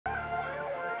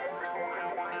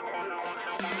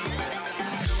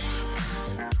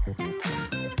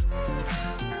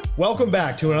Welcome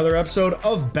back to another episode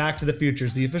of Back to the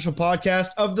Futures, the official podcast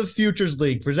of the Futures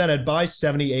League, presented by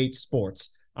 78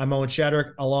 Sports. I'm Owen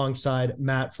Shadrick alongside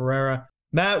Matt Ferreira.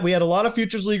 Matt, we had a lot of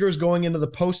Futures Leaguers going into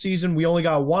the postseason. We only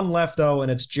got one left, though,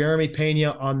 and it's Jeremy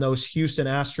Pena on those Houston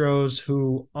Astros,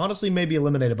 who honestly may be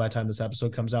eliminated by the time this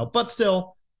episode comes out. But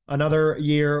still, another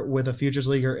year with a Futures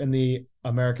Leaguer in the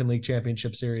American League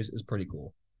Championship Series is pretty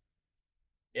cool.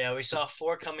 Yeah, we saw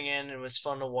four coming in. It was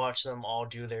fun to watch them all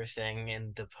do their thing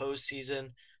in the postseason,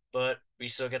 but we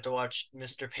still get to watch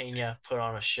Mr. Pena put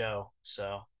on a show.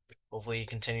 So hopefully he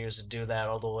continues to do that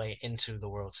all the way into the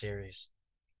World Series.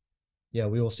 Yeah,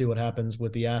 we will see what happens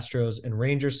with the Astros and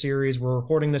Rangers series. We're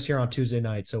recording this here on Tuesday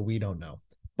night, so we don't know.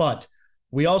 But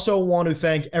we also want to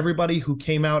thank everybody who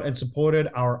came out and supported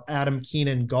our Adam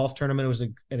Keenan golf tournament. It was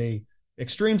an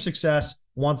extreme success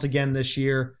once again this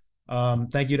year.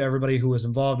 Thank you to everybody who was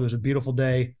involved. It was a beautiful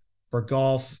day for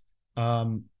golf.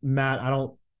 Matt, I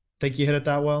don't think you hit it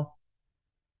that well.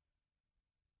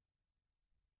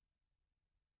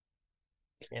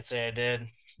 Can't say I did.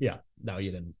 Yeah, no,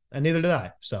 you didn't. And neither did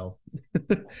I. So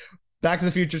Back to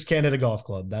the Futures Canada Golf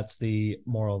Club. That's the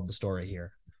moral of the story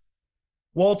here.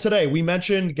 Well, today we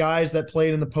mentioned guys that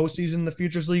played in the postseason in the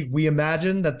Futures League. We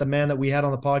imagine that the man that we had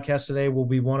on the podcast today will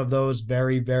be one of those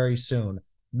very, very soon.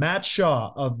 Matt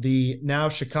Shaw of the now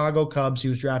Chicago Cubs. He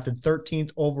was drafted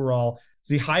 13th overall.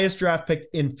 He's the highest draft pick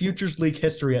in Futures League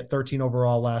history at 13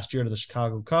 overall last year to the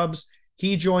Chicago Cubs.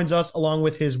 He joins us along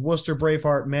with his Worcester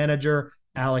Braveheart manager,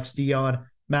 Alex Dion.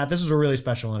 Matt, this is a really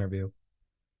special interview.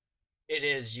 It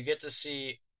is. You get to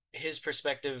see his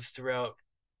perspective throughout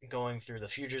going through the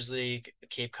Futures League, the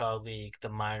Cape Cod League, the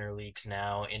minor leagues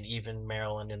now, and even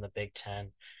Maryland in the Big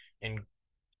Ten, and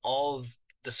all of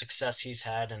the success he's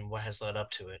had and what has led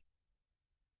up to it.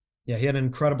 Yeah, he had an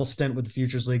incredible stint with the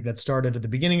Futures League that started at the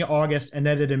beginning of August and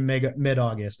ended in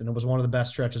mid-August, and it was one of the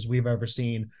best stretches we've ever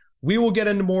seen. We will get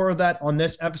into more of that on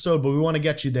this episode, but we want to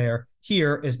get you there.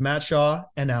 Here is Matt Shaw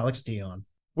and Alex Dion.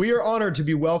 We are honored to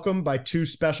be welcomed by two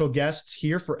special guests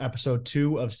here for episode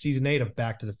 2 of season 8 of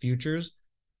Back to the Futures.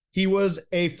 He was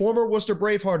a former Worcester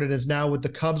Braveheart and is now with the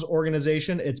Cubs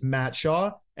organization. It's Matt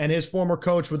Shaw and his former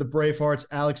coach with the Bravehearts,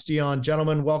 Alex Dion.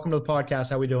 Gentlemen, welcome to the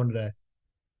podcast. How are we doing today?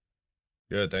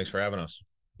 Good. Thanks for having us.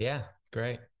 Yeah,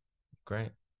 great.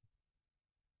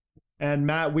 And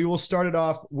Matt, we will start it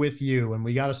off with you, and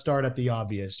we got to start at the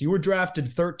obvious. You were drafted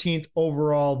 13th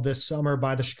overall this summer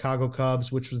by the Chicago Cubs,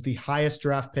 which was the highest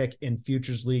draft pick in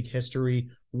Futures League history.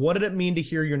 What did it mean to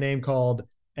hear your name called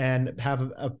and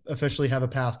officially have a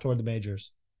path toward the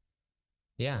majors?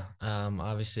 Yeah,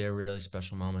 obviously a really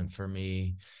special moment for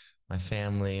me, my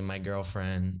family, my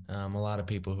girlfriend, a lot of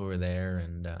people who were there,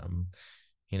 and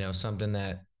something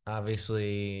that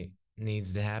obviously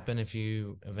needs to happen if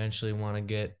you eventually want to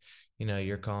get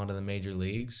your call into the major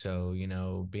leagues. So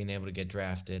being able to get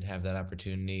drafted, have that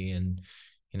opportunity, and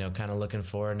kind of looking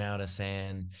forward now to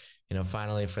saying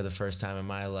finally for the first time in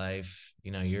my life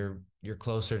you're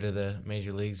closer to the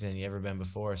major leagues than you ever been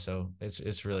before. So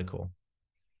it's really cool.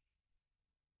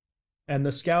 And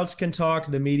the scouts can talk,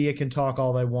 the media can talk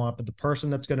all they want, but the person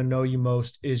that's going to know you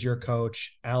most is your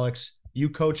coach. Alex, you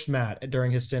coached Matt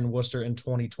during his stint in Worcester in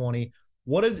 2020.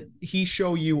 What did he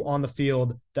show you on the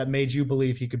field that made you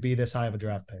believe he could be this high of a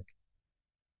draft pick?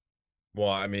 Well,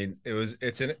 I mean,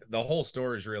 the whole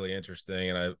story is really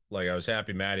interesting, and I was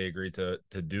happy Matty agreed to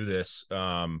do this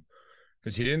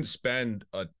because he didn't spend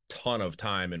a ton of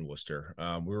time in Worcester.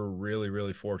 We were really,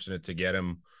 really fortunate to get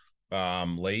him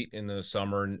late in the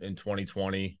summer in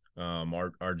 2020.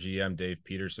 Our GM Dave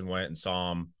Peterson went and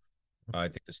saw him. I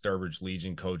think the Sturbridge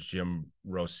Legion coach Jim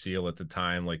Roseal at the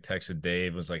time texted Dave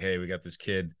and was like, "Hey, we got this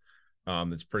kid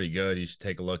that's pretty good. You should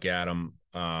take a look at him."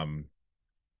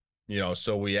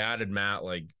 So we added Matt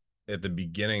at the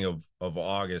beginning of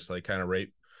August, kind of right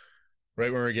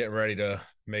when we were getting ready to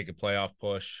make a playoff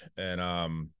push,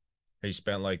 and he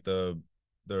spent the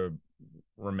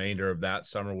remainder of that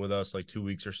summer with us, 2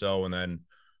 weeks or so, and then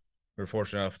we were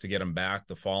fortunate enough to get him back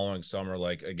the following summer,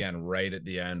 again right at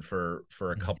the end for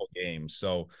a couple games.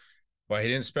 So, but he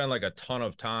didn't spend a ton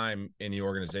of time in the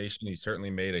organization. He certainly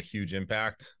made a huge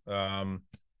impact on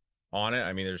it.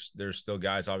 I mean, there's still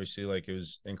guys, obviously, it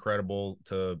was incredible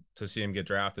to see him get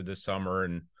drafted this summer,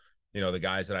 and the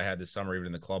guys that I had this summer, even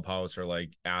in the clubhouse, are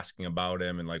asking about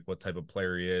him and what type of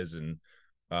player he is, and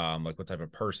what type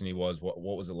of person he was, what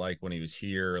was it like when he was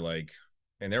here,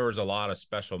 and there was a lot of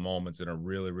special moments in a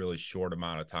really, really short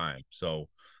amount of time. So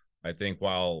I think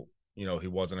while he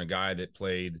wasn't a guy that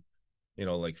played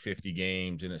 50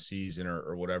 games in a season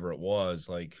or whatever it was,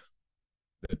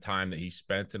 the time that he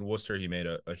spent in Worcester, he made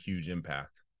a huge impact.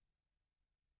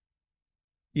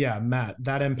 Yeah, Matt,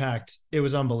 that impact, it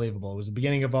was unbelievable. It was the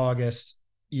beginning of August.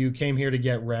 You came here to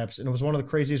get reps, and it was one of the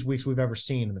craziest weeks we've ever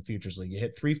seen in the Futures League. You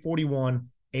hit 341,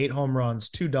 8 home runs,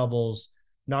 two doubles,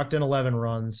 knocked in 11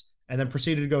 runs, and then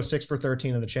proceeded to go 6 for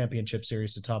 13 in the championship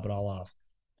series to top it all off.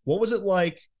 What was it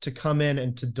like to come in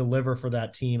and to deliver for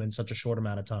that team in such a short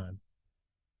amount of time?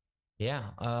 Yeah,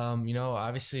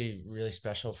 obviously really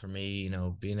special for me,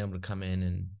 being able to come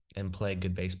in and play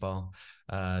good baseball.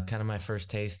 Kind of my first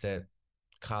taste at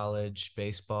college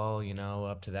baseball,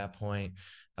 up to that point.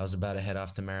 I was about to head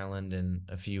off to Maryland in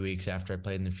a few weeks after I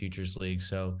played in the Futures League.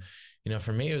 So,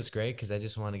 for me, it was great because I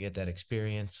just want to get that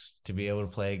experience to be able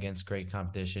to play against great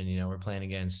competition. We're playing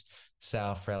against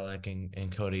Sal Frelick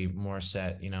and Cody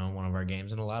Morissette, in one of our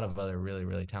games, and a lot of other really,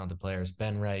 really talented players.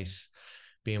 Ben Rice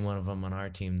being one of them on our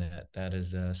team that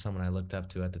is someone I looked up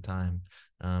to at the time.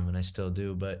 And I still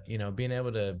do. But being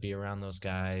able to be around those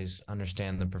guys,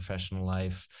 understand the professional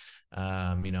life,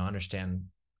 understand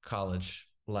college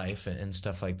life and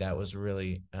stuff like that was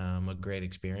really a great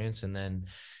experience. And then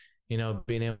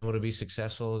being able to be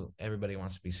successful, everybody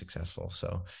wants to be successful.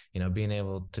 So, being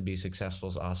able to be successful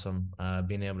is awesome.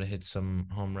 Being able to hit some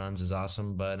home runs is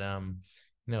awesome. But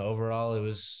overall it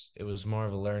was more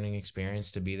of a learning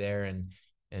experience to be there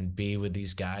and be with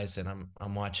these guys. And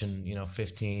I'm watching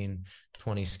 15,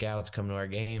 20 scouts come to our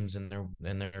games, and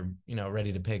they're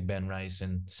ready to pick Ben Rice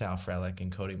and Sal Frelick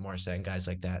and Cody Morissette and guys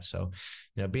like that. So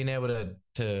being able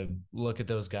to look at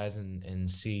those guys and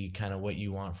see kind of what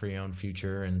you want for your own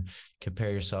future and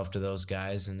compare yourself to those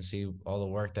guys and see all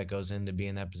the work that goes into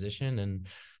being in that position,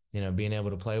 and being able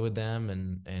to play with them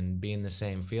and be in the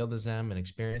same field as them and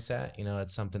experience that,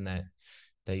 it's something that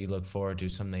you look forward to,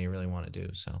 something that you really want to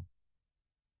do. So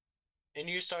And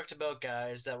you talked about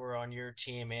guys that were on your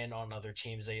team and on other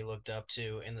teams that you looked up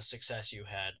to and the success you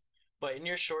had. But in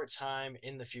your short time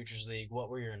in the Futures League, what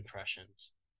were your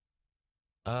impressions?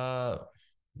 Uh,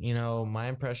 my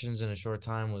impressions in a short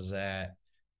time was that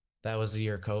was the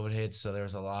year COVID hit, so there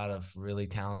was a lot of really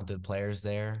talented players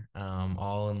there,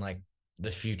 all in like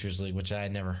the Futures League, which I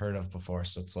had never heard of before.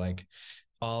 So it's like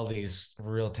all these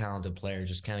real talented players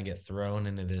just kind of get thrown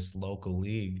into this local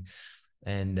league.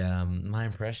 And my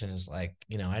impression is like,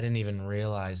 I didn't even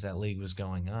realize that league was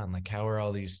going on. Like, how are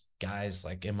all these guys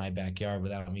like in my backyard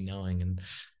without me knowing?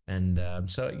 And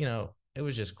so it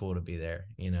was just cool to be there,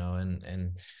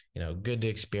 and good to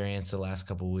experience the last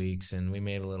couple of weeks. And we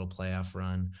made a little playoff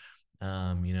run,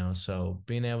 so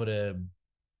being able to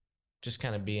just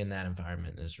kind of be in that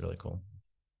environment is really cool.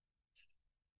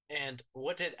 And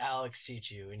what did Alex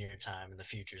teach you in your time in the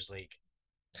Futures League?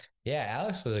 Yeah,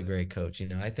 Alex was a great coach.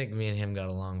 I think me and him got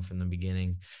along from the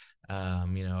beginning.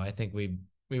 I think we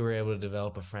were able to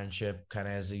develop a friendship kind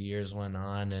of as the years went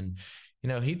on. And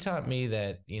he taught me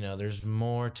that there's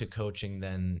more to coaching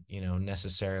than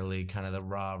necessarily kind of the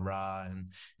rah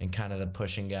and kind of the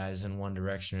pushing guys in one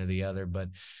direction or the other, but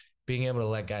being able to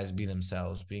let guys be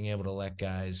themselves, being able to let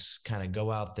guys kind of go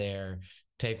out there,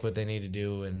 take what they need to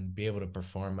do, and be able to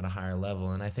perform at a higher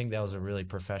level. And I think that was a really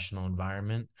professional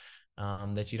environment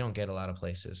that you don't get a lot of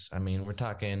places. I mean, we're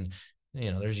talking,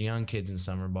 there's young kids in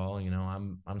summer ball.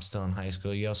 I'm still in high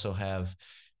school. You also have,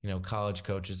 college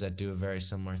coaches that do a very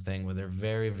similar thing where they're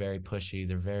very, very pushy.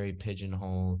 They're very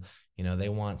pigeonholed. They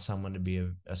want someone to be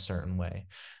a certain way.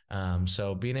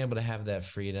 So being able to have that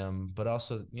freedom, but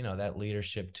also, that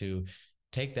leadership to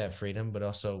take that freedom, but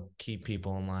also keep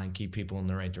people in line, keep people in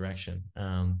the right direction.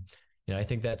 I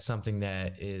think that's something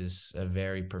that is a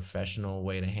very professional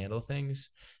way to handle things.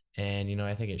 And,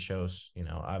 I think it shows,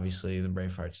 obviously the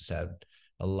Bravehearts has had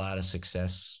a lot of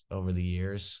success over the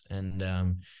years. And,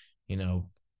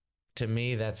 to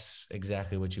me, that's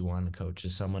exactly what you want in a coach,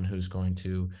 is someone who's going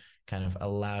to kind of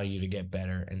allow you to get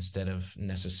better instead of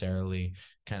necessarily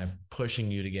kind of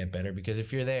pushing you to get better. Because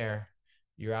if you're there,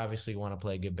 you obviously want to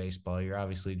play good baseball. You're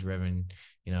obviously driven,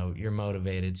 you're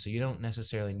motivated. So you don't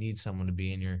necessarily need someone to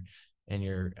be in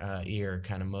your ear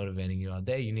kind of motivating you all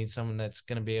day. You need someone that's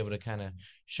going to be able to kind of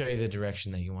show you the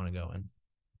direction that you want to go in.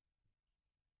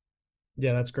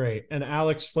 Yeah, that's great. And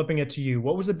Alex, flipping it to you,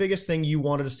 what was the biggest thing you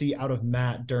wanted to see out of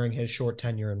Matt during his short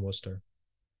tenure in Worcester?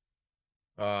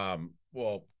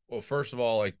 Well, first of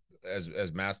all, like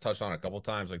as Matt's touched on a couple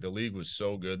times, like the league was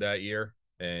so good that year,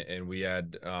 and we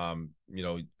had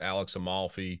Alex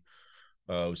Amalfi,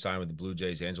 who signed with the Blue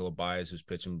Jays, Angela Baez, who's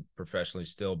pitching professionally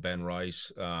still, Ben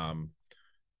Rice,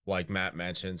 like Matt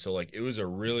mentioned. So like it was a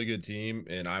really good team,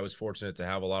 and I was fortunate to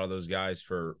have a lot of those guys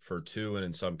for 2, and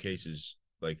in some cases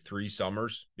like 3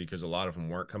 summers, because a lot of them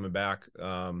weren't coming back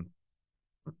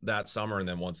that summer. And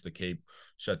then once the Cape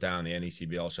shut down, the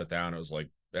NECBL shut down, it was like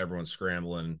everyone's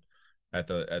scrambling at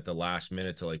the last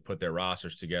minute to like put their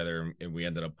rosters together, and we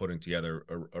ended up putting together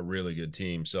a really good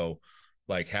team. So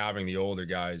like having the older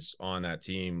guys on that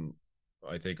team,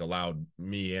 I think allowed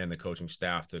me and the coaching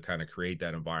staff to kind of create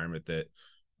that environment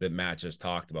that Matt just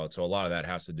talked about. So a lot of that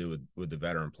has to do with the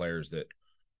veteran players that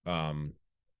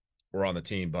were on the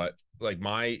team. But like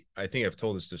I think I've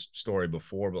told this story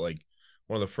before, but like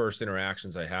one of the first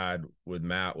interactions I had with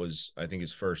Matt was, I think,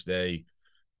 his first day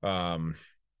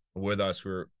with us.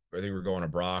 I think we were going to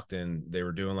Brockton. They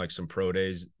were doing like some pro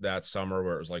days that summer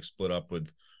where it was like split up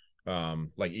with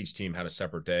like each team had a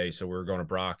separate day. So we were going to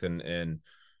Brockton, and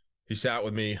he sat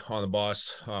with me on the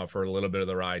bus for a little bit of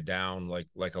the ride down,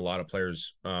 like a lot of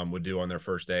players would do on their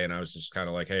first day. And I was just kind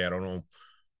of like, hey, I don't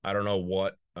know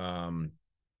what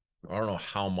I don't know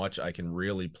how much I can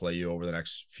really play you over the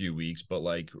next few weeks, but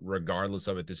like regardless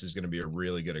of it, this is going to be a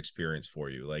really good experience for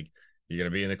you. Like you're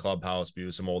going to be in the clubhouse, be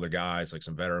with some older guys, like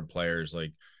some veteran players,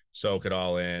 like soak it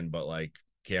all in, but like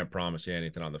can't promise you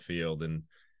anything on the field.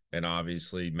 And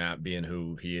obviously Matt being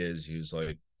who he is, he was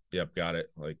like, yep, got it.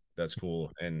 Like that's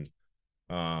cool. And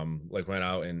like went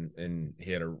out and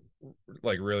he had a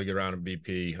like really good round of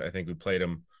BP. I think we played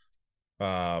him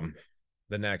the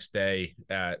next day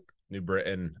at New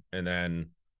Britain, and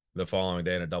then the following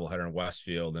day in a doubleheader in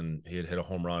Westfield, and he had hit a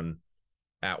home run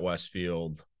at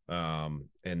Westfield, and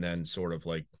then sort of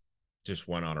like just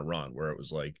went on a run where it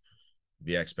was like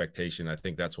the expectation. I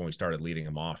think that's when we started leading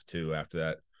him off too. After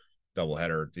that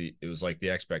doubleheader, it was like the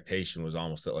expectation was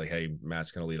almost that like, hey,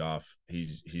 Matt's going to lead off.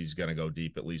 He's going to go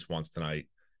deep at least once tonight,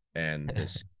 and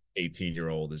this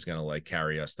 18-year-old is going to like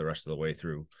carry us the rest of the way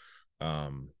through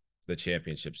the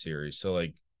championship series. So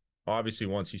like obviously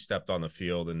once he stepped on the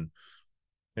field, and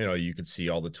you could see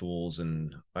all the tools,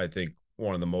 and I think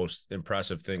one of the most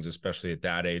impressive things, especially at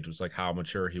that age, was like how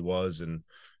mature he was and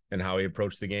how he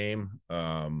approached the game,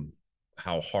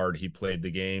 how hard he played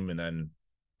the game, and then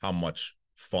how much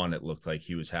fun it looked like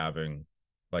he was having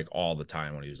like all the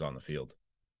time when he was on the field.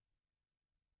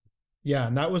 Yeah,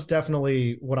 and that was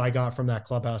definitely what I got from that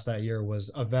clubhouse that year,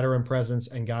 was a veteran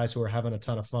presence and guys who were having a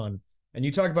ton of fun. And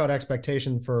you talk about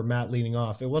expectation for Matt leading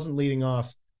off. It wasn't leading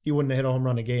off. He wouldn't have hit a home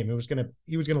run a game. He was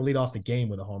gonna lead off the game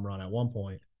with a home run at one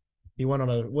point. He went on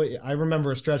I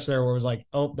remember a stretch there where it was like,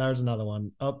 oh, there's another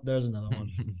one. Oh, there's another one.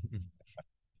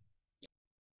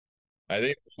 I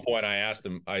think when I asked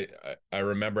him, I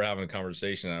remember having a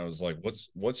conversation. I was like,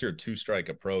 what's your 2-strike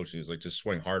approach? He was like, just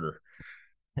swing harder.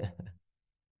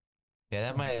 Yeah,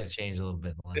 that might have changed a little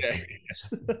bit in the last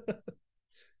couple years.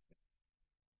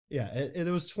 Yeah, it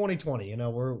was 2020.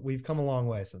 We've come a long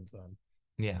way since then.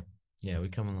 Yeah, we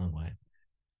come a long way.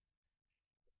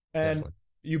 And Definitely.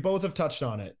 You both have touched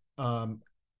on it.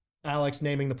 Alex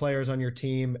naming the players on your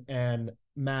team, and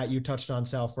Matt, you touched on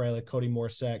Sal Frelick, Cody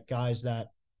Morissette, guys that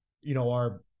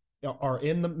are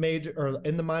in the major or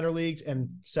in the minor leagues, and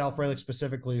Sal Frelick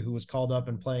specifically, who was called up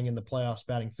and playing in the playoffs,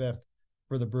 batting fifth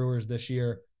for the Brewers this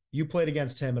year. You played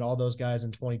against him and all those guys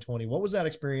in 2020. What was that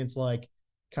experience like,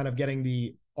 kind of getting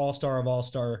the all-star of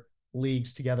all-star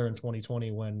leagues together in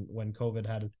 2020 when COVID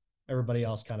had everybody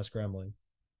else kind of scrambling?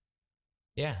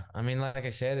 Yeah, I mean, like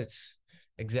I said, it's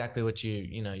exactly what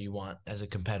you want as a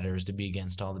competitor, is to be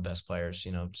against all the best players,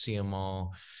 see them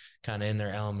all kind of in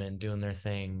their element, doing their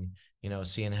thing,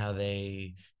 seeing how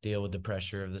they deal with the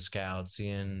pressure of the scouts,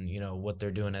 seeing, what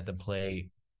they're doing at the plate.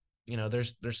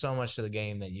 There's so much to the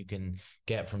game that you can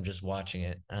get from just watching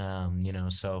it.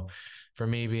 So for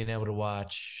me, being able to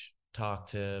watch, talk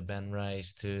to Ben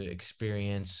Rice, to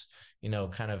experience,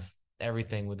 kind of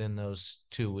everything within those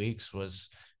 2 weeks was,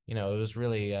 it was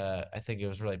really, I think it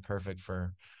was really perfect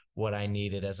for what I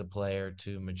needed as a player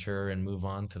to mature and move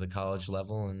on to the college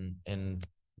level and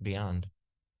beyond.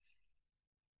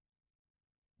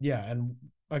 Yeah, and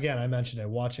again, I mentioned it.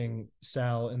 Watching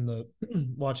Sal in the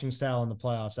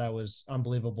playoffs, that was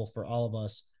unbelievable for all of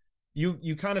us.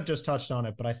 You kind of just touched on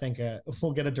it, but I think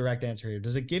we'll get a direct answer here.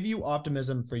 Does it give you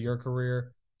optimism for your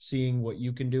career, seeing what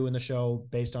you can do in the show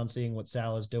based on seeing what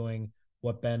Sal is doing,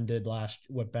 what Ben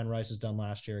Rice has done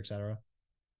last year, etc.?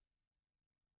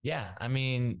 Yeah, I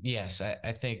mean, yes,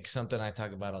 I think something I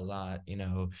talk about a lot,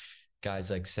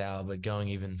 guys like Sal, but going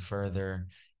even further,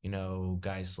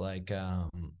 guys like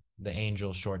the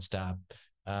Angel shortstop,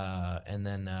 and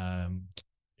then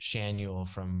Shanuel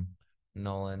from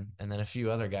Nolan, and then a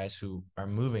few other guys who are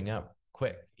moving up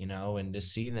quick, and to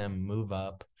see them move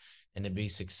up and to be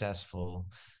successful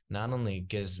not only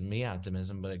gives me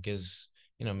optimism, but it gives,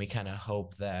 me kind of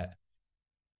hope that,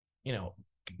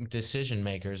 decision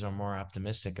makers are more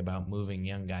optimistic about moving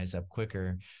young guys up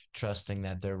quicker, trusting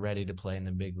that they're ready to play in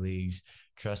the big leagues,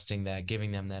 trusting that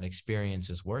giving them that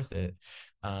experience is worth it.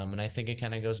 And I think it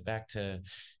kind of goes back to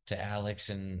Alex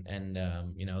and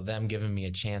them giving me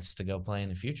a chance to go play in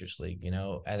the Futures League.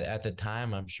 At the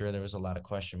time, I'm sure there was a lot of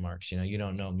question marks. You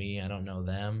don't know me, I don't know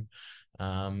them.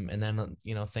 And then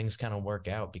things kind of work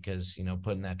out because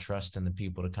putting that trust in the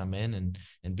people to come in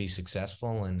and be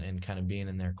successful and kind of being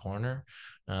in their corner.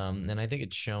 And I think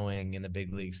it's showing in the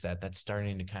big leagues that that's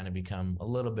starting to kind of become a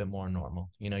little bit more normal.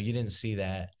 You didn't see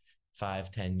that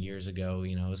 5-10 years ago.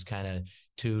 It was kind of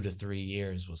 2 to 3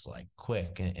 years was like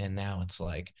quick, and now it's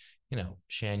like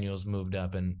Shanuel's moved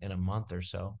up in a month or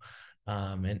so.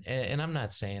 And I'm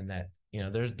not saying that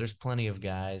there's plenty of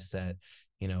guys that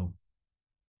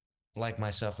like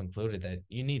myself included, that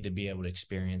you need to be able to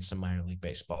experience some minor league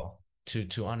baseball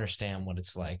to understand what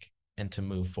it's like and to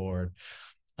move forward.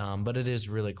 But it is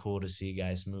really cool to see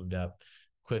guys moved up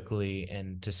quickly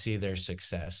and to see their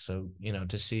success. So,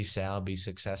 to see Sal be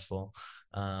successful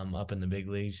up in the big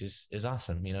leagues is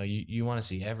awesome. You want to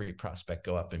see every prospect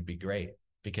go up and be great,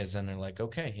 because then they're like,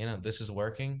 okay, this is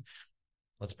working.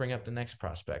 Let's bring up the next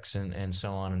prospects and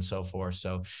so on and so forth.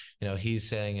 So, he's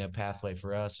setting a pathway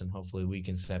for us, and hopefully we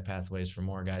can set pathways for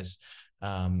more guys,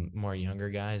 more younger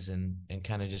guys, and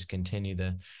kind of just continue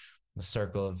the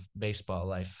circle of baseball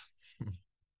life.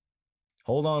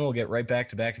 Hold on, we'll get right back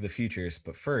to the Futures,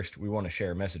 but first, we want to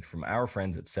share a message from our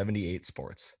friends at 78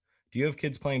 Sports. Do you have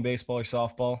kids playing baseball or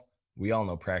softball? We all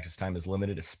know practice time is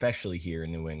limited, especially here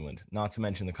in New England, not to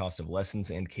mention the cost of lessons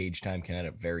and cage time can add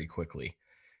up very quickly.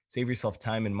 Save yourself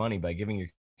time and money by giving your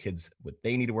kids what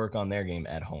they need to work on their game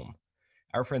at home.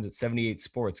 Our friends at 78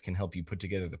 Sports can help you put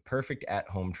together the perfect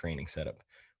at-home training setup.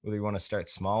 Whether you want to start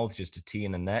small with just a tee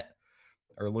and a net,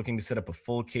 or looking to set up a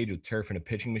full cage with turf and a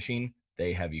pitching machine,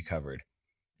 they have you covered.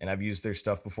 And I've used their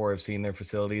stuff before. I've seen their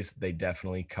facilities. They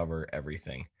definitely cover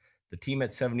everything. The team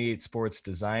at 78 Sports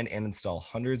design and install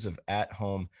hundreds of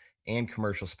at-home and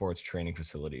commercial sports training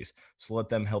facilities. So let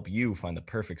them help you find the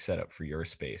perfect setup for your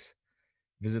space.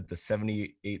 Visit the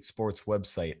 78 Sports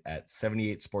website at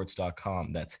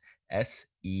 78sports.com. That's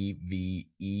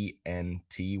SEVENTY,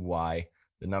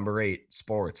 the number 8,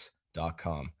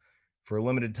 sports.com. For a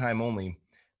limited time only,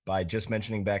 by just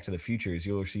mentioning Back to the Futures,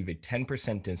 you'll receive a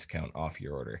 10% discount off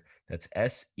your order. That's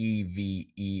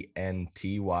SEVENTY,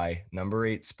 number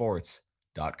 8,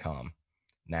 sports.com.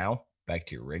 Now, back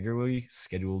to your regularly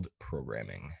scheduled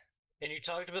programming. And you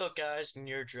talked about guys in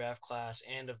your draft class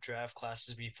and of draft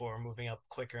classes before moving up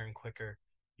quicker and quicker.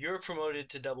 You're promoted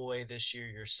to Double-A this year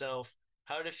yourself.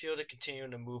 How did it feel to continue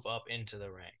to move up into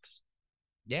the ranks?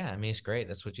 Yeah, I mean, it's great.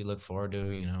 That's what you look forward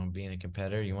to, being a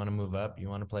competitor. You want to move up, you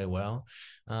want to play well.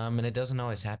 And it doesn't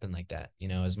always happen like that.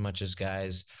 As much as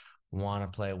guys want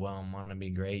to play well and want to be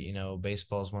great,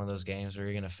 baseball is one of those games where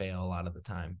you're going to fail a lot of the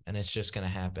time, and it's just going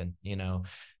to happen.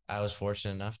 I was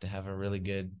fortunate enough to have a really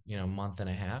good, month and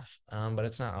a half. But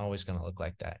it's not always going to look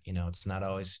like that. It's not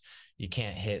always, you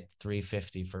can't hit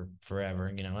 350 for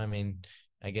forever. I mean,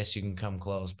 I guess you can come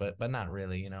close, but not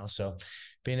really, So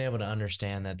being able to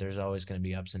understand that there's always going to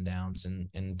be ups and downs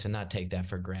and to not take that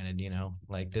for granted,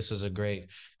 like this was a great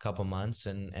couple months,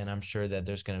 and I'm sure that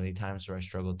there's going to be times where I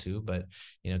struggle too, but,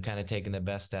 kind of taking the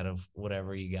best out of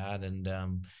whatever you got, and,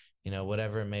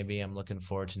 whatever it may be, I'm looking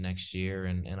forward to next year,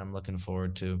 and I'm looking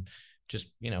forward to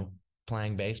just,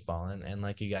 playing baseball. And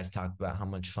like you guys talked about how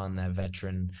much fun that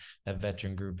veteran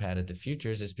group had at the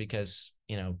Futures, is because,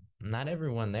 not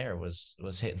everyone there was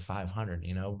hitting 500,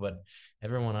 but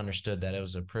everyone understood that it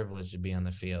was a privilege to be on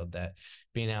the field, that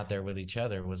being out there with each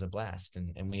other was a blast.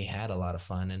 And we had a lot of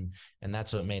fun. And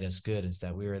that's what made us good, is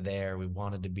that we were there, we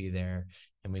wanted to be there,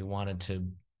 and we wanted to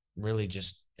really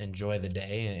just enjoy the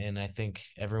day. And I think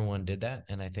everyone did that.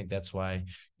 And I think that's why,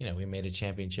 we made a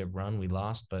championship run. We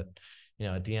lost, but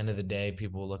at the end of the day,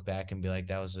 people will look back and be like,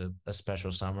 that was a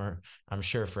special summer. I'm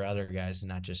sure for other guys, and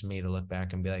not just me, to look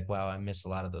back and be like, wow, I miss a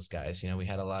lot of those guys. We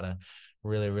had a lot of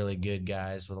really, really good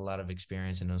guys with a lot of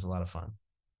experience, and it was a lot of fun.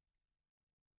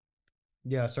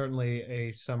 Yeah, certainly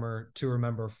a summer to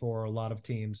remember for a lot of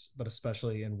teams, but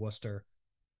especially in Worcester.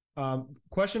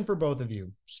 Question for both of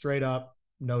you, straight up,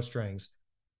 no strings.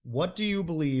 What do you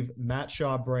believe Matt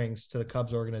Shaw brings to the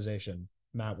Cubs organization?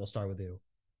 Matt, we'll start with you.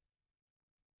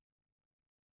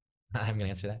 I'm going to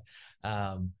answer that.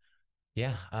 I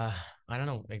don't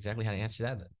know exactly how to answer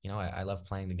that. I love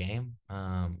playing the game.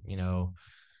 I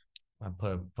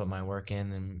put my work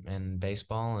in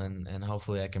baseball, and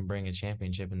hopefully I can bring a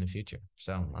championship in the future.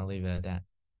 So I'll leave it at that.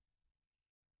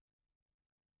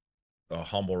 A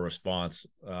humble response.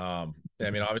 I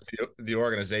mean, obviously the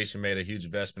organization made a huge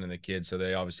investment in the kid, so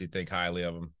they obviously think highly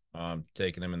of him,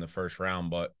 taking him in the first round.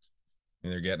 But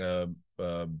And they're getting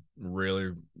a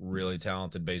really, really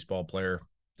talented baseball player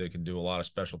that can do a lot of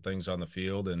special things on the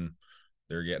field, and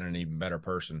they're getting an even better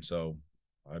person. So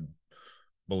I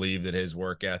believe that his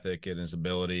work ethic and his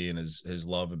ability and his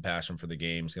love and passion for the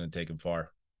game is going to take him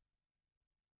far.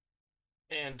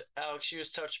 And Alex, you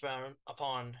just touched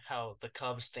upon how the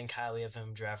Cubs think highly of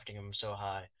him, drafting him so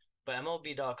high. But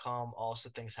MLB.com also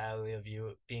thinks highly of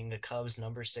you, being the Cubs'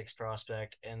 number 6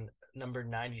 prospect and number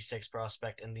 96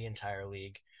 prospect in the entire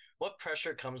league. What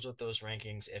pressure comes with those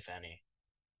rankings, if any?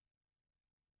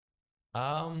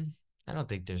 I don't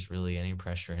think there's really any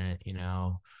pressure in it.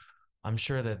 I'm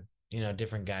sure that,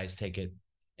 different guys take it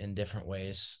in different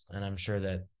ways. And I'm sure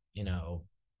that,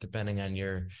 depending on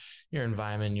your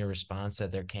environment, your response,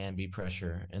 that there can be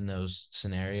pressure in those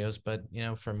scenarios. But,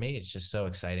 for me, it's just so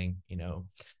exciting,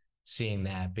 seeing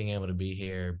that, being able to be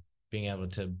here, being able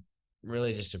to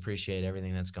really just appreciate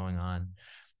everything that's going on.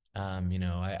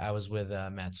 I was with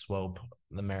Matt Swope,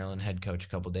 the Maryland head coach, a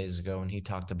couple of days ago, and he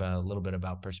talked about a little bit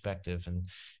about perspective and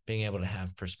being able to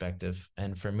have perspective.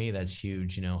 And for me, that's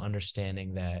huge,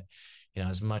 understanding that,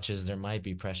 as much as there might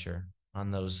be pressure on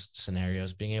those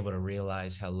scenarios, being able to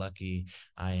realize how lucky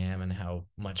I am and how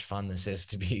much fun this is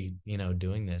to be,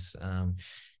 doing this.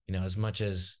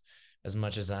 As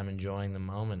much as I'm enjoying the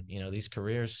moment, these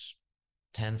careers,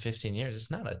 10, 15 years,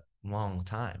 it's not a long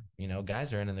time.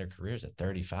 Guys are ending their careers at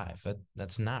 35.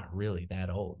 That's not really that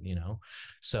old.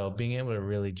 So being able to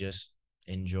really just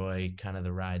enjoy kind of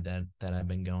the ride that I've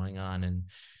been going on,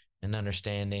 and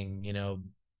understanding,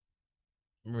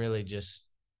 really just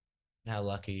how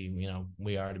lucky,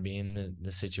 we are to be in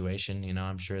the situation.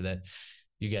 I'm sure that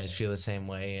you guys feel the same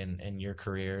way and your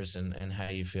careers and how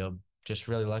you feel. Just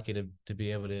really lucky to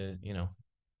be able to,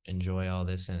 enjoy all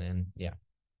this and yeah.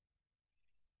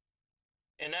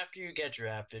 And after you get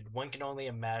drafted, one can only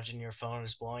imagine your phone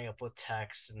is blowing up with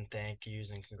texts and thank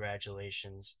yous and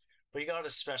congratulations. But you got a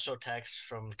special text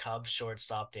from Cubs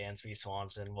shortstop Dansby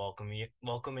Swanson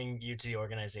welcoming you to the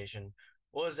organization.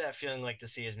 What was that feeling like to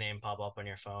see his name pop up on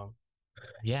your phone?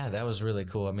 Yeah, that was really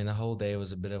cool. I mean, the whole day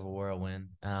was a bit of a whirlwind.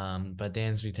 But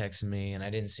Dansby texted me, and I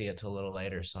didn't see it till a little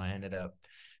later, so I ended up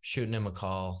shooting him a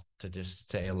call to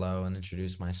just say hello and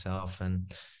introduce myself.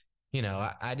 And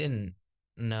I didn't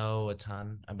know a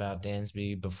ton about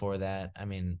Dansby before that. I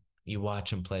mean, you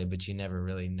watch him play, but you never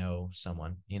really know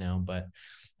someone. But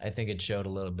I think it showed a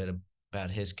little bit about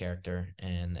his character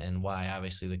and why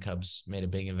obviously the Cubs made a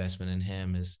big investment in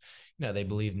him is, they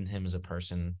believed in him as a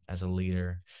person, as a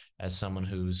leader, as someone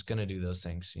who's going to do those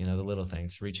things, the little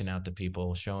things, reaching out to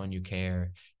people, showing you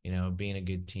care, being a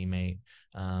good teammate.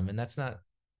 And that's not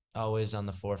always on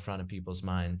the forefront of people's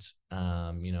minds.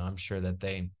 I'm sure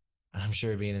being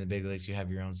in the big leagues, you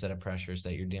have your own set of pressures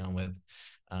that you're dealing with,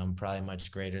 probably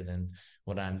much greater than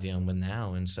what I'm dealing with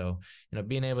now. And so,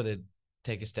 being able to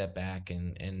take a step back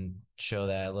and show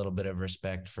that a little bit of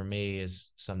respect for me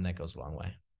is something that goes a long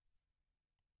way.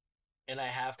 And I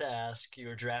have to ask, you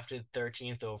were drafted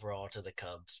 13th overall to the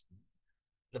Cubs.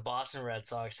 The Boston Red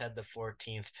Sox had the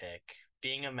 14th pick.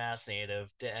 Being a Mass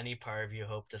native, did any part of you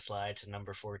hope to slide to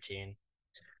number 14?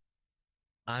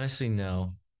 Honestly, no.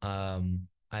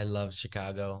 I love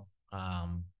Chicago. I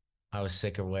was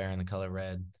sick of wearing the color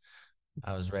red.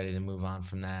 I was ready to move on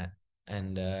from that.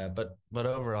 And but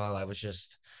overall, I was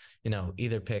just,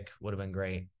 either pick would have been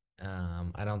great.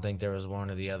 I don't think there was one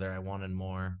or the other. I wanted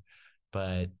more,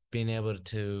 but being able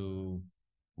to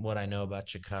what I know about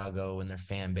Chicago and their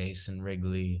fan base and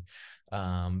Wrigley,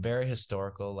 very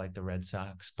historical like the Red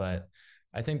Sox, but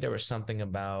I think there was something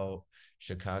about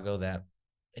Chicago that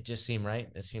it just seemed right.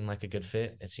 It seemed like a good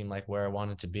fit. It seemed like where I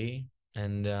wanted to be,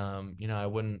 and I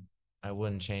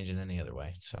wouldn't change it any other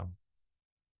way. So.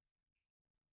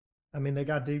 I mean, they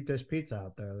got deep dish pizza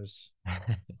out there. It's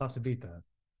tough to beat that.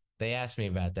 They asked me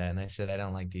about that, and I said I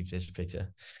don't like deep dish pizza,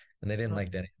 and they didn't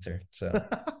like that answer. So,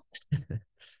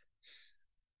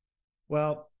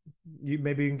 well,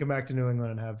 maybe you can come back to New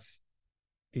England and have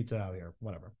pizza out here,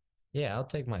 whatever. yeah, I'll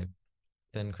take my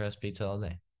thin crust pizza all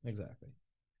day. Exactly.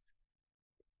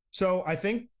 So I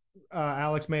think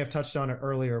Alex may have touched on it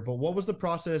earlier, but what was the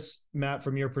process, Matt,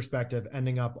 from your perspective,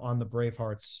 ending up on the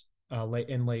Bravehearts late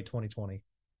 2020?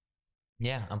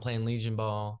 Yeah, I'm playing Legion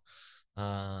Ball,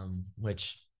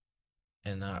 which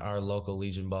and our local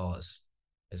Legion Ball is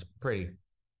pretty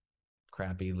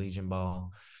crappy Legion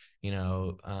Ball.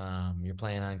 You're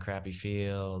playing on crappy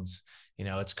fields.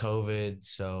 It's COVID,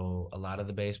 so a lot of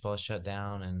the baseball is shut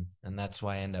down, and that's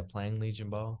why I end up playing Legion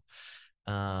Ball.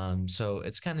 So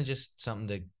it's kind of just something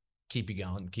to keep you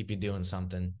going, keep you doing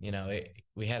something.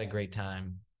 We had a great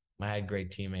time. I had great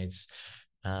teammates,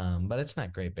 but it's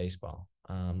not great baseball.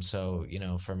 So,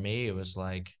 for me, it was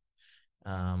like,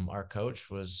 our coach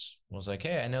was like,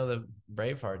 "Hey, I know the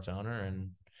Bravehearts owner,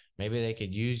 and maybe they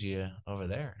could use you over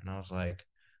there." And I was like,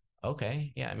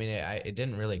 "Okay, yeah." I mean, it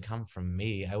didn't really come from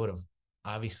me. I would have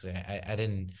obviously, I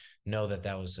didn't know that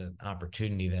that was an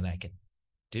opportunity that I could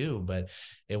do, but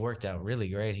it worked out really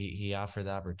great. He offered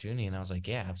the opportunity, and I was like,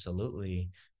 "Yeah, absolutely.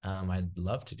 I'd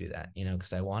love to do that."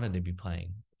 Because I wanted to be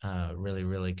playing really,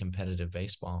 really competitive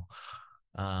baseball.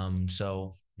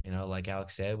 So, like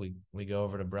Alex said, we go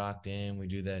over to Brockton, we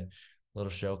do that little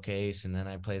showcase, and then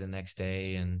I play the next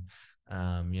day. And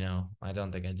I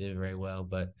don't think I did very well,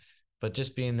 but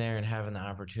just being there and having the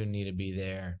opportunity to be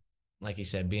there, like you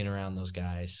said, being around those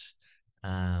guys,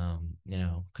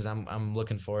 because I'm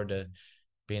looking forward to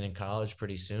being in college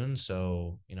pretty soon.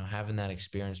 So, having that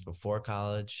experience before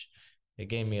college, it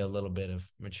gave me a little bit of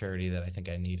maturity that I think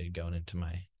I needed going into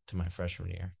my freshman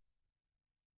year.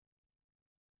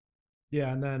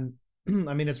 Yeah, and then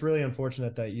I mean it's really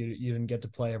unfortunate that you didn't get to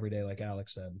play every day like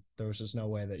Alex said. There was just no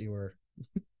way that you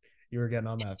were getting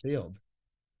on that field.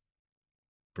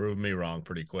 Proved me wrong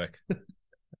pretty quick.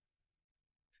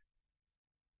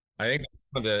 I think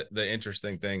one of the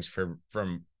interesting things from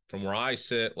where I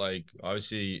sit, like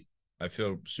obviously I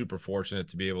feel super fortunate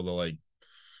to be able to like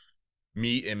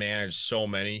meet and manage so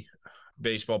many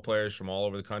baseball players from all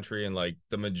over the country, and like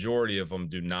the majority of them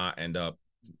do not end up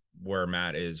where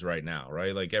Matt is right now,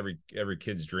 right? Like every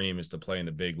kid's dream is to play in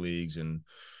the big leagues and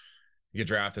get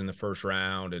drafted in the first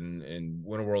round and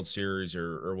win a World Series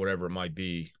or whatever it might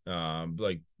be.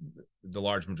 Like the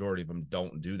large majority of them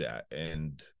don't do that,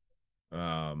 and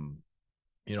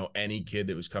any kid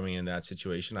that was coming in that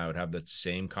situation, I would have that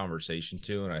same conversation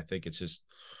to. And I think it's just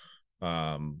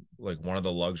like one of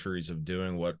the luxuries of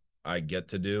doing what I get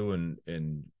to do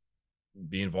and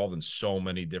be involved in so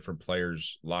many different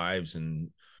players' lives.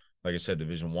 And like I said,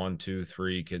 division 1, 2,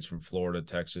 3, kids from Florida,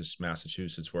 Texas,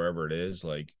 Massachusetts, wherever it is,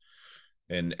 like,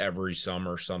 and every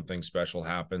summer something special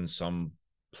happens. Some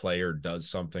player does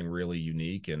something really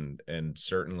unique. And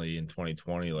certainly in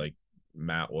 2020, like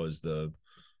Matt was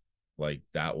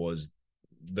that was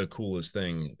the coolest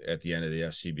thing at the end of the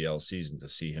FCBL season, to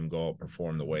see him go out and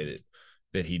perform the way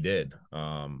that he did.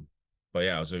 But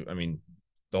yeah, I mean,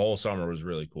 the whole summer was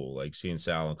really cool. Like seeing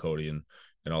Sal and Cody and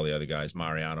all the other guys.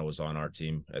 Mariano was on our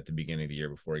team at the beginning of the year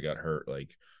before he got hurt.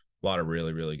 Like a lot of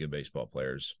really, really good baseball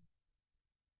players.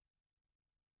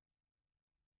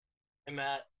 And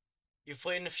Matt, you've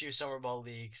played in a few summer ball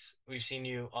leagues. We've seen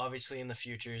you obviously in the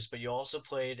futures, but you also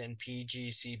played in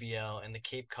PGCBL and the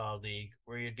Cape Cod League,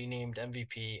 where you'd be named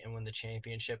MVP and win the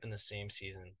championship in the same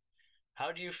season.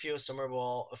 How do you feel summer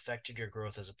ball affected your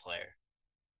growth as a player?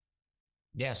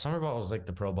 Yeah, summer ball is like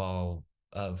the pro ball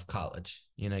of college.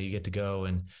 You get to go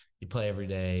and you play every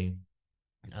day.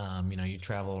 You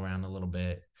travel around a little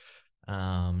bit.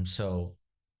 So,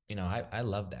 I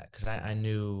love that because I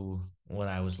knew what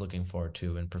I was looking forward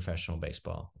to in professional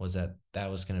baseball was that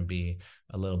was going to be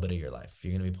a little bit of your life.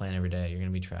 You're going to be playing every day. You're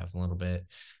going to be traveling a little bit.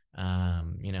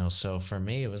 So for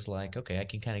me, it was like, okay, I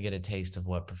can kind of get a taste of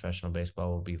what professional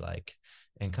baseball will be like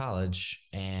in college.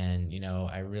 And,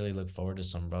 I really look forward to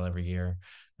summer ball every year.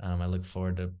 I look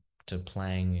forward to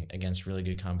playing against really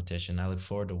good competition. I look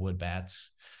forward to wood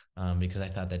bats because I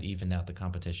thought that evened out the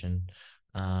competition.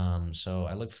 So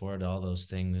I look forward to all those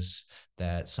things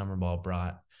that summer ball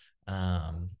brought.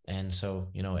 And so,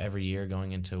 every year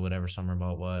going into whatever summer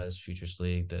ball was, Futures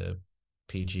League, the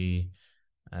PG,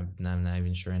 I'm not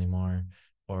even sure anymore,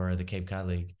 or the Cape Cod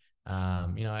League.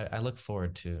 I look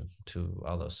forward to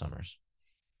all those summers.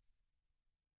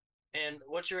 And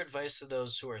what's your advice to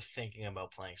those who are thinking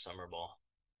about playing summer ball?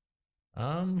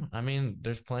 I mean,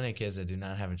 there's plenty of kids that do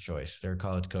not have a choice. Their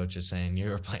college coaches saying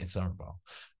you're playing summer ball.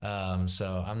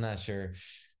 So I'm not sure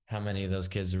how many of those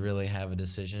kids really have a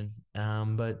decision.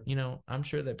 But I'm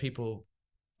sure that people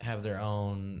have their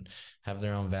own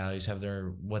values, have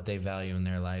their what they value in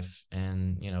their life.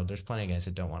 And there's plenty of guys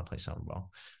that don't want to play summer ball.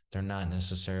 They're not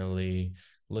necessarily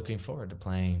looking forward to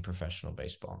playing professional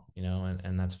baseball,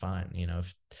 and that's fine.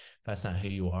 If that's not who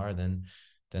you are, then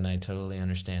I totally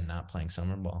understand not playing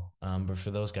summer ball. But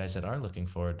for those guys that are looking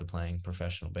forward to playing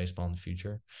professional baseball in the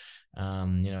future,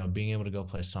 being able to go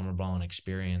play summer ball and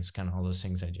experience kind of all those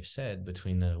things I just said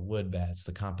between the wood bats,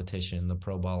 the competition, the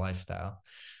pro ball lifestyle.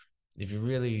 If you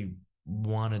really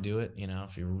want to do it,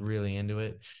 if you're really into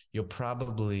it, you'll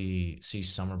probably see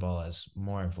summer ball as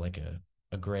more of like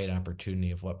a great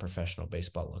opportunity of what professional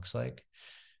baseball looks like.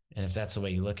 And if that's the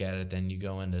way you look at it, then you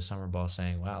go into summer ball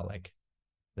saying, wow, like,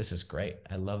 this is great.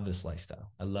 I love this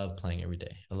lifestyle. I love playing every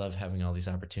day. I love having all these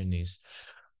opportunities.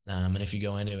 And if you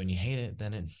go into it and you hate it,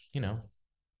 then it,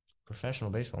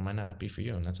 professional baseball might not be for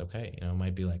you, and that's okay. It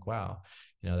might be like, wow,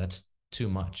 that's too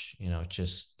much.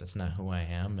 That's not who I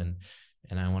am, and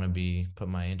I want to put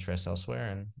my interests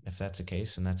elsewhere. And if that's the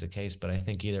case, then that's the case. But I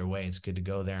think either way, it's good to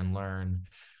go there and learn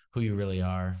who you really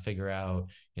are, figure out,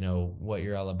 what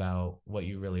you're all about, what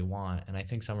you really want. And I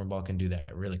think summer ball can do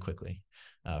that really quickly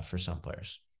for some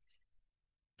players.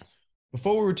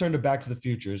 Before we return to Back to the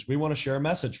Futures, we want to share a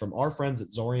message from our friends at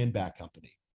Zorian Bat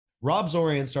Company. Rob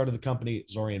Zorian started the company,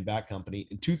 Zorian Bat Company,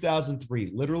 in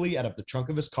 2003, literally out of the trunk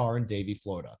of his car in Davie,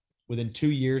 Florida. Within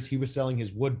 2 years, he was selling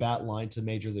his wood bat line to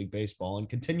Major League Baseball and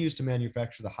continues to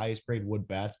manufacture the highest grade wood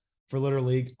bats for Little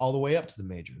League all the way up to the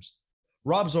majors.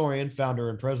 Rob Zorian, founder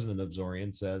and president of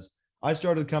Zorian, says, I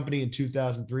started the company in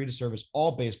 2003 to service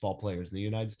all baseball players in the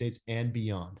United States and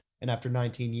beyond. And after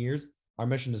 19 years, our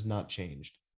mission has not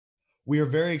changed. We are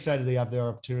very excited to have the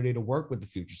opportunity to work with the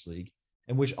Futures League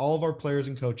and wish all of our players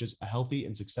and coaches a healthy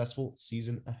and successful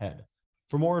season ahead.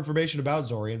 For more information about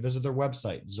Zorian, visit their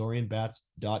website,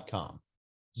 zorianbats.com.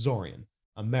 Zorian,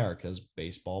 America's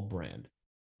baseball brand.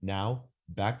 Now,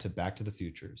 back to the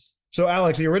Futures. So,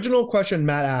 Alex, the original question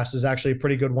Matt asked is actually a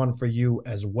pretty good one for you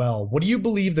as well. What do you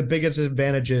believe the biggest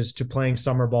advantages to playing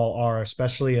summer ball are,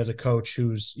 especially as a coach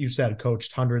who's, you said,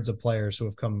 coached hundreds of players who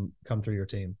have come through your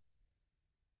team?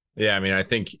 Yeah, I mean, I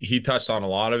think he touched on a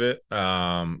lot of it.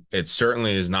 It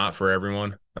certainly is not for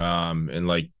everyone. And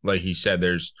like he said,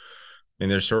 there's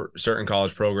certain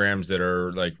college programs that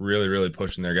are like really, really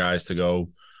pushing their guys to go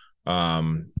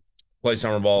play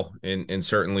summer ball in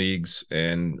certain leagues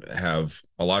and have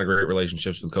a lot of great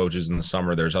relationships with coaches in the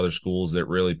summer. There's other schools that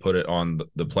really put it on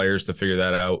the players to figure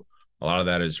that out. A lot of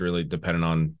that is really dependent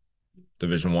on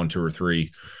Division 1, 2, or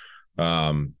 3.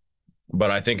 But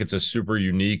I think it's a super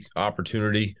unique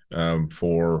opportunity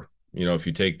for, if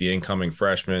you take the incoming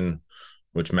freshman,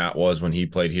 which Matt was when he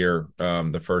played here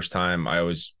the first time, I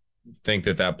always think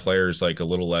that player is like a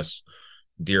little less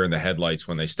deer in the headlights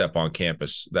when they step on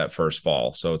campus that first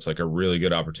fall. So it's like a really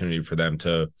good opportunity for them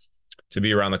to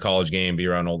be around the college game, be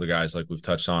around older guys like we've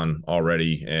touched on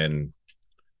already, and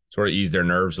sort of ease their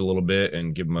nerves a little bit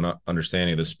and give them an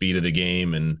understanding of the speed of the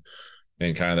game and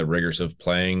kind of the rigors of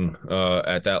playing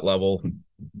at that level.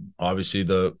 Obviously,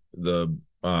 the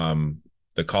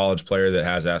college player that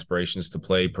has aspirations to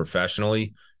play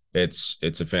professionally, it's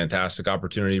a fantastic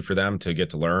opportunity for them to get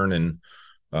to learn and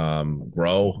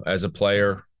grow as a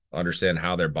player, understand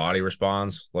how their body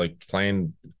responds, like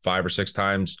playing 5 or 6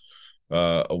 times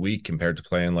a week compared to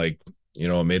playing like,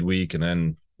 a midweek and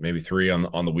then maybe 3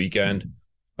 on the weekend.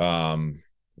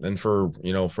 And for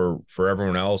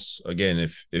everyone else, again,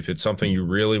 if it's something you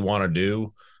really want to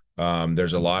do,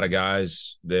 there's a lot of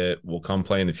guys that will come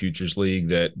play in the Futures League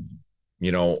that,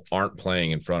 aren't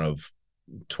playing in front of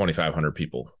 2,500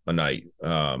 people a night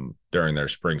during their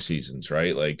spring seasons,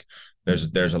 right? Like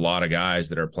there's a lot of guys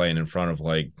that are playing in front of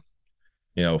like,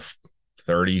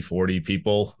 30, 40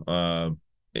 people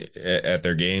at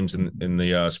their games in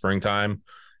the springtime.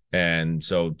 And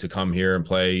so to come here and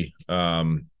play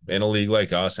in a league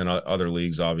like us and other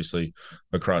leagues, obviously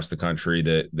across the country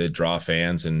that draw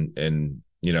fans and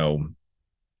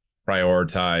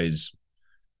prioritize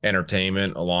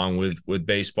entertainment along with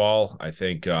baseball, I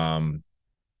think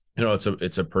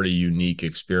it's a pretty unique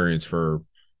experience for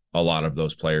a lot of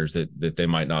those players that they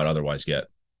might not otherwise get.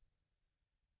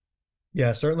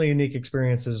 Yeah, certainly unique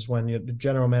experiences when the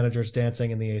general manager's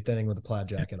dancing in the 8th inning with a plaid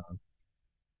jacket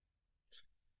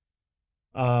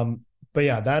on. But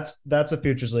yeah, that's a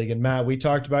Futures League. And Matt, we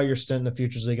talked about your stint in the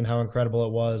Futures League and how incredible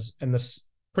it was. And this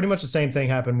pretty much the same thing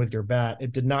happened with your bat.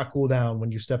 It did not cool down when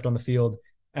you stepped on the field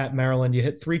at Maryland. You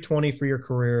hit .320 for your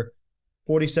career,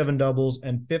 47 doubles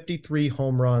and 53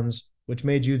 home runs, which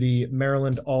made you the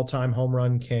Maryland all-time home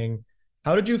run king.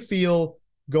 How did you feel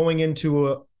going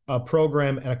into a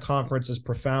program and a conference as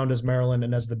profound as Maryland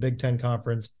and as the Big Ten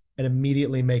Conference and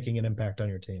immediately making an impact on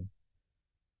your team?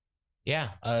 Yeah,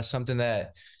 something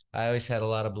that I always had a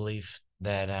lot of belief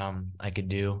that I could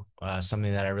do,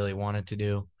 something that I really wanted to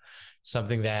do,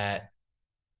 something that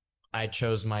I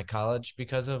chose my college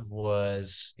because of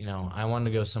was, I wanted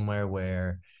to go somewhere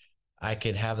where I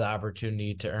could have the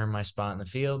opportunity to earn my spot in the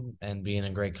field and be in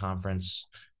a great conference,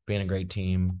 be in a great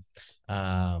team.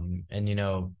 And,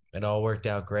 it all worked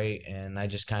out great. And I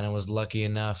just kind of was lucky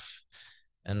enough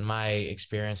in my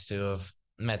experience to have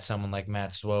met someone like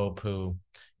Matt Swope, who,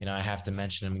 I have to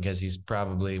mention him because he's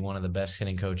probably one of the best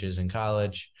hitting coaches in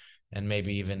college, and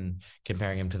maybe even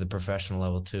comparing him to the professional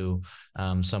level too,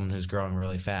 someone who's growing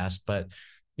really fast. But,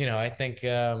 I think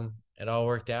it all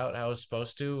worked out how it was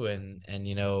supposed to. And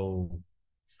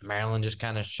Maryland just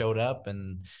kind of showed up,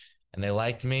 and and they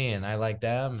liked me and I liked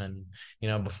them.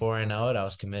 And, before I know it, I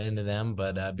was committed to them.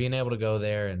 But being able to go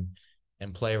there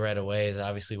and play right away is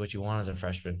obviously what you want as a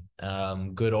freshman.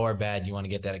 Good or bad, you want to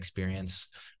get that experience.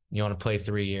 You want to play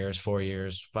 3 years, 4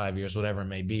 years, 5 years, whatever it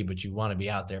may be, but you want to be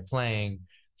out there playing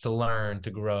to learn,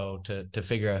 to grow, to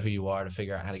figure out who you are, to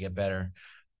figure out how to get better.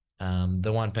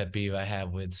 The one pet peeve I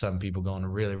have with some people going to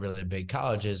really, really big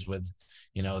colleges with,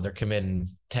 they're committing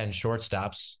 10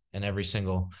 shortstops in every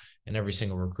single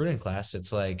recruiting class.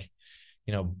 It's like,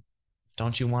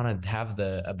 don't you want to have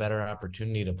a better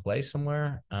opportunity to play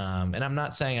somewhere? And I'm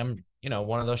not saying I'm,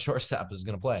 one of those shortstops is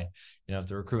going to play. If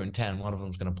they're recruiting 10, one of them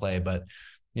is going to play. But,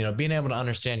 being able to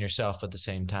understand yourself at the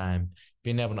same time,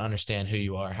 being able to understand who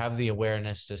you are, have the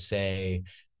awareness to say,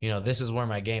 this is where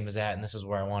my game is at and this is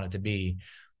where I want it to be,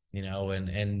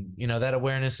 and that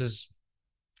awareness is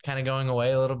kind of going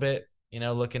away a little bit,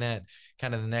 looking at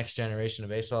kind of the next generation of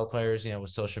baseball players, with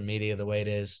social media the way it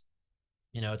is.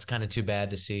 It's kind of too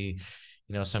bad to see,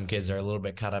 some kids are a little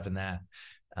bit caught up in that.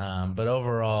 But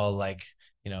overall, like,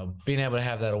 being able to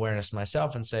have that awareness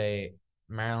myself and say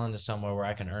Maryland is somewhere where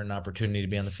I can earn an opportunity to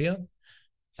be on the field,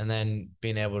 and then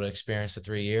being able to experience the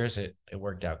 3 years, it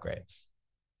worked out great.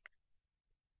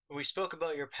 We spoke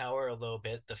about your power a little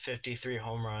bit, the 53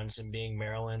 home runs and being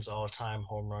Maryland's all-time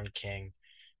home run king.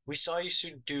 We saw you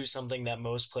do something that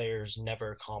most players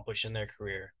never accomplish in their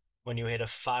career when you hit a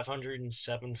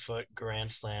 507-foot grand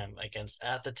slam against,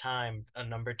 at the time, a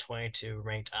number 22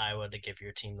 ranked Iowa to give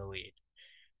your team the lead.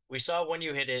 We saw when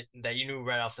you hit it that you knew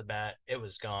right off the bat it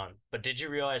was gone. But did you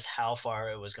realize how far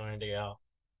it was going to go?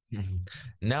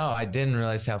 No, I didn't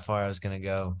realize how far I was going to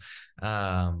go.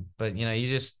 But,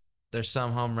 there's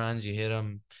some home runs, you hit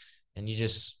them, and you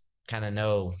just kind of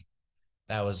know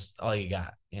that was all you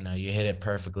got. You hit it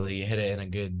perfectly. You hit it in a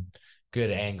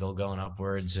good angle going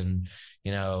upwards. And,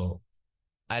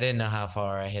 I didn't know how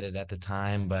far I hit it at the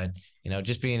time, but,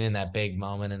 just being in that big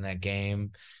moment in that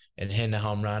game and hitting a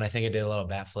home run, I think I did a little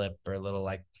bat flip or a little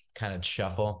like kind of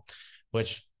shuffle,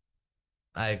 which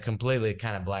I completely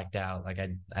kind of blacked out. Like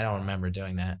I don't remember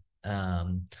doing that.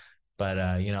 But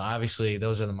obviously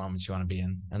those are the moments you want to be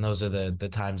in. And those are the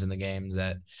times in the games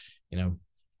that,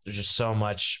 there's just so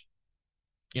much,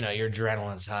 your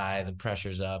adrenaline's high, the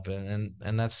pressure's up, and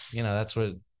that's, that's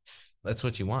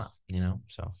what you want,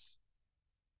 so.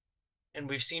 And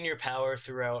we've seen your power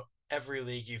throughout every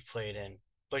league you've played in,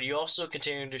 but you also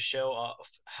continue to show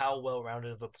off how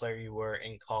well-rounded of a player you were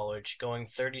in college, going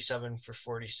 37 for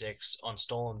 46 on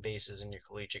stolen bases in your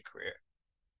collegiate career.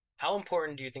 How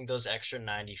important do you think those extra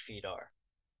 90 feet are?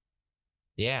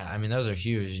 Yeah, I mean, those are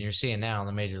huge. And you're seeing now in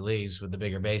the major leagues with the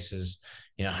bigger bases,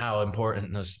 how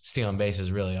important those stealing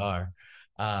bases really are.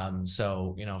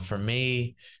 So, for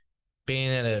me,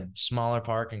 being at a smaller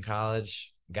park in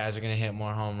college, guys are going to hit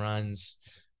more home runs.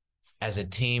 As a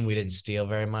team, we didn't steal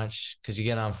very much because you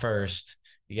get on first,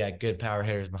 you got good power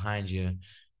hitters behind you.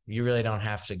 You really don't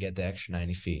have to get the extra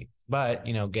 90 feet. But,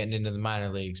 getting into the minor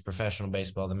leagues, professional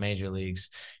baseball, the major leagues,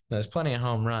 there's plenty of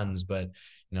home runs, but,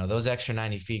 those extra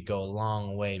 90 feet go a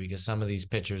long way because some of these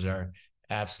pitchers are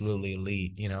absolutely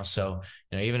elite, So,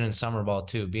 even in summer ball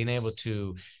too, being able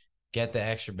to get the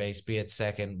extra base, be at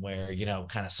second where,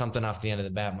 kind of something off the end of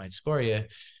the bat might score you,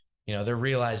 they're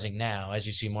realizing now, as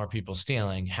you see more people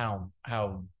stealing, how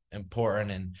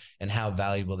important and how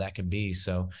valuable that can be.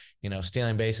 So,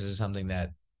 stealing bases is something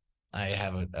that I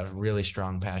have a really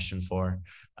strong passion for,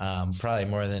 probably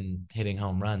more than hitting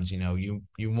home runs. You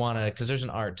want to, because there's an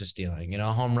art to stealing.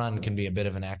 A home run can be a bit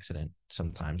of an accident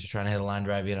sometimes. You're trying to hit a line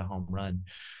drive, you hit a home run,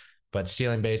 but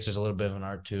stealing base, there's a little bit of an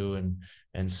art too,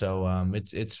 and so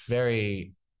it's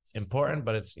very important,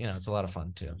 but it's it's a lot of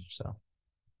fun too. So.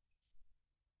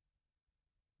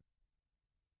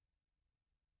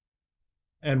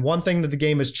 And one thing that the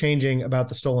game is changing about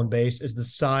the stolen base is the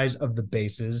size of the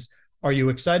bases. Are you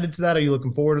excited to that? Are you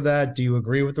looking forward to that? Do you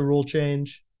agree with the rule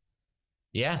change?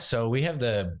 Yeah, so we have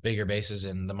the bigger bases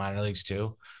in the minor leagues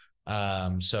too.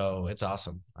 So it's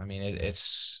awesome. I mean,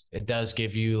 it does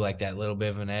give you like that little bit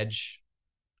of an edge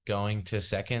going to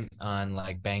second on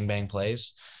like bang bang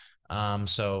plays.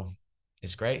 So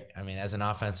it's great. I mean, as an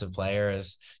offensive player,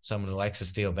 as someone who likes to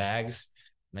steal bags,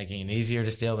 making it easier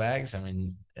to steal bags, I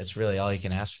mean, it's really all you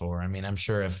can ask for. I mean, I'm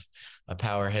sure if a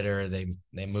power hitter,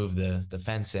 they move the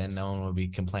fence in, no one would be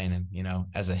complaining,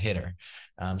 as a hitter.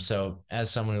 So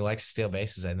as someone who likes to steal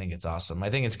bases, I think it's awesome. I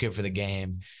think it's good for the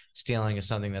game. Stealing is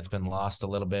something that's been lost a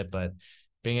little bit, but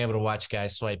being able to watch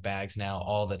guys swipe bags now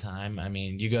all the time. I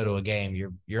mean, you go to a game,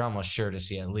 you're almost sure to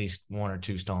see at least one or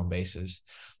two stolen bases.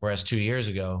 Whereas 2 years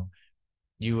ago,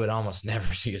 you would almost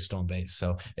never see a stolen base.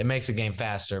 So it makes the game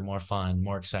faster, more fun,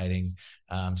 more exciting.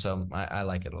 So I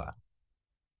like it a lot.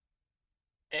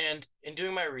 And in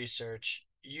doing my research,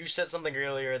 you said something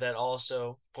earlier that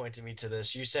also pointed me to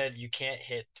this. You said you can't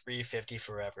hit 350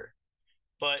 forever.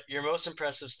 But your most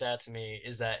impressive stat to me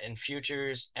is that in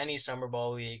futures, any summer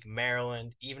ball league,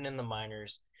 Maryland, even in the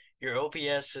minors, your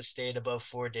OPS has stayed above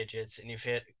 4 digits and you've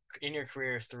hit in your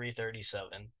career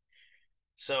 337.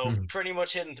 So Mhm. pretty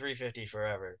much hitting 350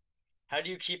 forever. How do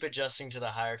you keep adjusting to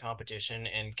the higher competition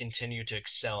and continue to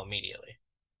excel immediately?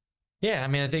 Yeah, I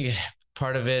mean, I think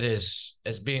part of it is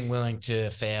being willing to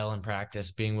fail and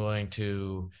practice, being willing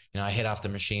to, I hit off the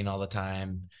machine all the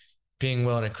time, being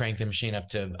willing to crank the machine up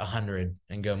to 100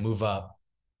 and go move up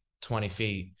 20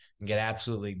 feet and get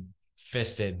absolutely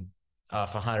fisted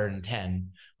off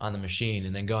 110 on the machine,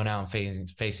 and then going out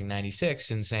and facing 96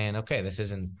 and saying, okay, this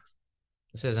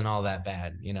isn't all that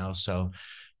bad, So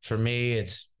for me,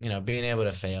 it's, being able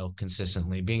to fail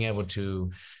consistently, being able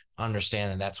to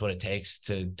understand that that's what it takes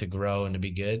to grow and to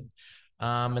be good.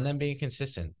 And then being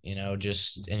consistent,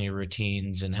 just in your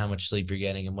routines and how much sleep you're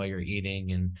getting and what you're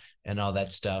eating and all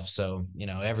that stuff. So,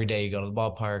 every day you go to the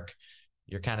ballpark,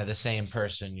 you're kind of the same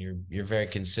person. You're very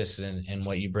consistent in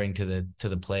what you bring to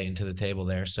the plate and to the table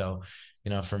there. So,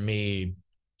 for me,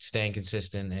 staying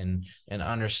consistent and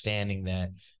understanding that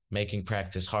making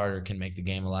practice harder can make the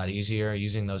game a lot easier.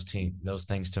 Using those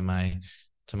things to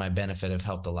my benefit have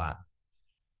helped a lot.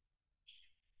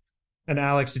 And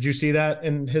Alex, did you see that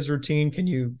in his routine? Can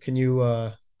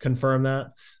you confirm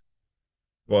that?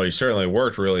 Well, he certainly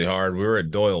worked really hard. We were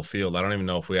at Doyle Field. I don't even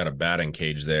know if we had a batting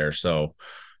cage there. So,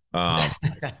 um,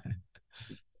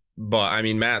 but I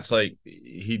mean, Matt's like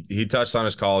he touched on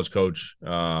his college coach,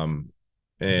 and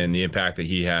the impact that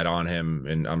he had on him,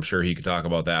 and I'm sure he could talk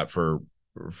about that for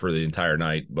the entire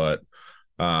night. But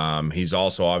he's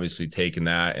also obviously taken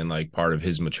that, and like part of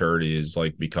his maturity is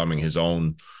like becoming his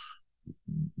own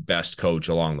best coach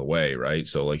along the way, right?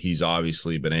 So like he's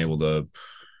obviously been able to,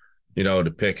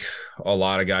 to pick a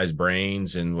lot of guys'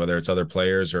 brains, and whether it's other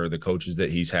players or the coaches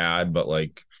that he's had, but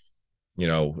like,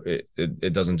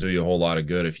 it doesn't do you a whole lot of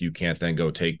good if you can't then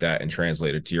go take that and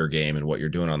translate it to your game and what you're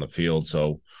doing on the field.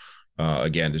 So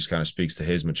again, just kind of speaks to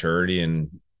his maturity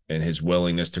and his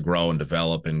willingness to grow and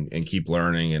develop and keep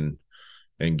learning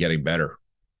and getting better.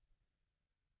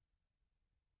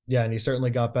 Yeah, and he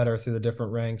certainly got better through the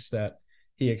different ranks that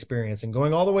he experienced. And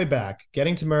going all the way back,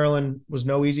 getting to Maryland was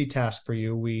no easy task for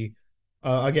you. We,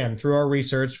 again, through our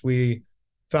research, we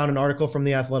found an article from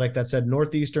The Athletic that said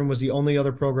Northeastern was the only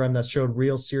other program that showed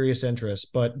real serious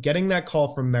interest. But getting that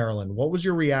call from Maryland, what was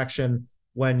your reaction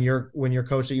when your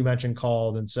coach that you mentioned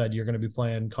called and said you're going to be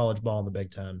playing college ball in the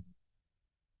Big Ten?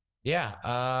 Yeah,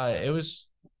 it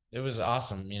was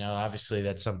awesome. Obviously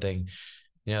that's something,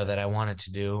 that I wanted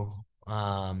to do.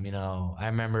 I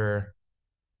remember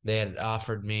they had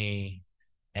offered me,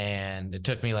 and it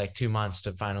took me like 2 months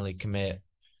to finally commit.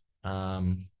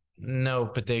 No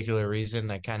particular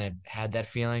reason. I kind of had that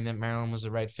feeling that Maryland was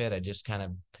the right fit. I just kind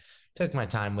of took my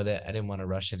time with it. I didn't want to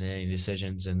rush into any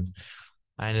decisions, and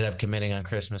I ended up committing on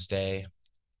Christmas Day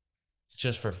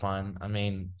just for fun. I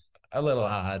mean, a little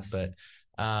odd, but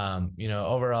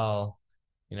overall,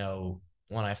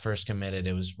 when I first committed,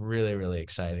 it was really, really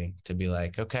exciting to be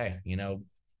like, okay,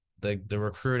 the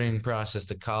recruiting process,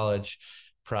 the college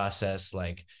process,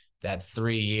 like that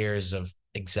 3 years of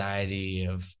anxiety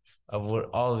of what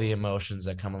all the emotions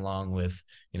that come along with,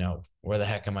 where the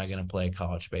heck am I going to play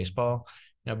college baseball?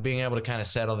 Being able to kind of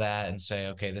settle that and say,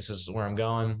 okay, this is where I'm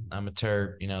going. I'm a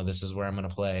Terp, this is where I'm going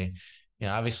to play.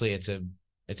 Obviously it's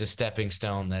a stepping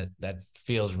stone that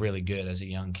feels really good as a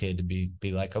young kid to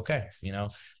be like, okay,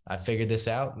 I figured this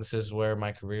out. This is where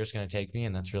my career is going to take me.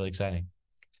 And that's really exciting.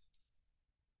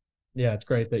 Yeah, it's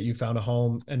great that you found a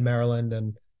home in Maryland,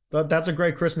 and that's a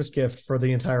great Christmas gift for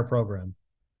the entire program.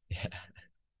 Yeah.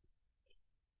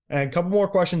 And a couple more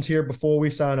questions here before we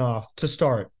sign off. To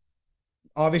start,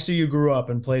 obviously you grew up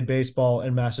and played baseball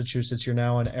in Massachusetts. You're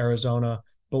now in Arizona.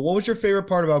 But what was your favorite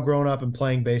part about growing up and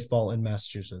playing baseball in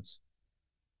Massachusetts?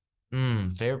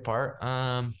 Favorite part?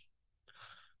 Not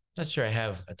sure I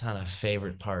have a ton of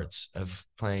favorite parts of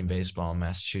playing baseball in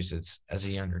Massachusetts as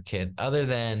a younger kid, other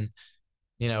than,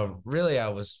 really I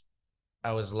was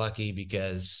lucky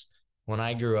because when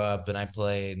I grew up and I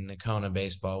played Nakona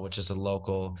baseball, which is a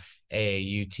local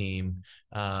AAU team,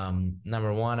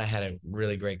 number one, I had a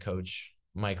really great coach,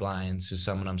 Mike Lyons, who's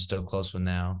someone I'm still close with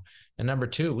now. And number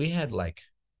two, we had like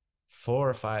 4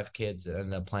 or 5 kids that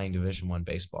ended up playing Division I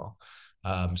baseball.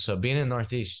 So being in the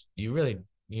Northeast, you're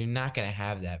not going to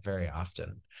have that very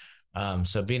often.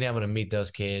 So being able to meet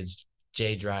those kids,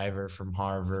 Jay Driver from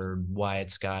Harvard, Wyatt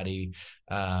Scotty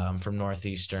from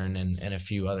Northeastern, and a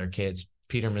few other kids,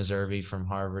 Peter Meservey from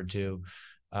Harvard too.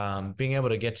 Being able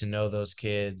to get to know those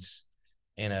kids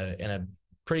in a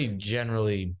pretty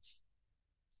generally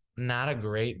not a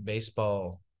great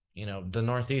baseball, the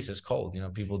Northeast is cold,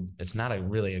 it's not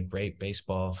really a great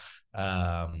baseball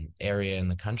area in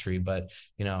the country, but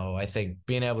I think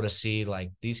being able to see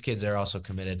like these kids are also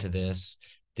committed to this.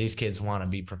 These kids want to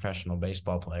be professional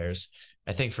baseball players.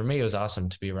 I think for me, it was awesome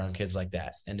to be around kids like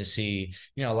that and to see,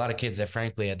 a lot of kids that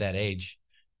frankly at that age,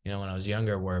 when I was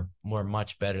younger were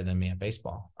much better than me at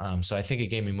baseball. So I think it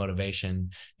gave me motivation.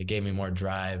 It gave me more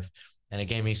drive, and it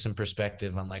gave me some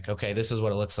perspective on like, okay, this is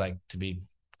what it looks like to be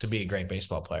a great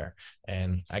baseball player.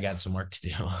 And I got some work to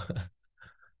do.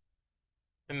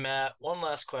 And Matt, one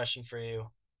last question for you.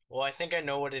 Well, I think I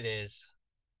know what it is.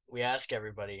 We ask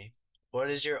everybody, what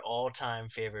is your all-time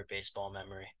favorite baseball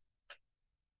memory?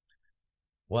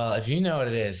 Well, if you know what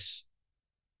it is,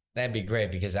 that'd be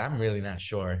great because I'm really not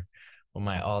sure what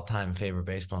my all-time favorite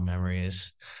baseball memory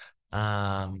is.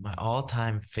 My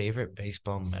all-time favorite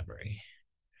baseball memory.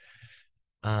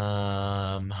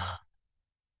 I'll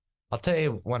tell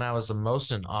you when I was the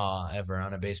most in awe ever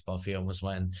on a baseball field was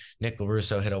when Nick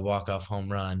LaRusso hit a walk-off home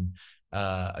run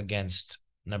against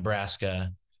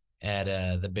Nebraska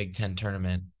at the Big Ten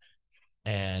tournament.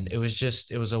 And it was a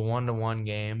 1-1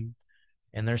 game.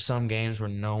 And there's some games where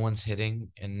no one's hitting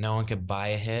and no one could buy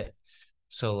a hit.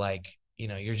 So like,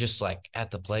 you're just like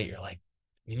at the plate, you're like,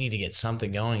 you need to get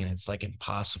something going and it's like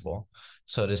impossible.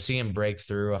 So to see him break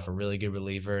through off a really good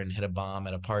reliever and hit a bomb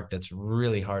at a park that's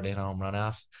really hard to hit a home run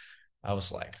off, I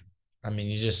was like,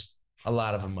 a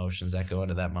lot of emotions that go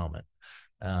into that moment.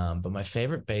 But my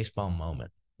favorite baseball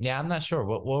moment. Yeah, I'm not sure.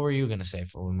 What were you going to say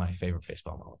for my favorite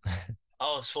baseball moment?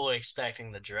 I was fully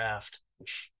expecting the draft.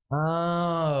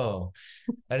 Oh,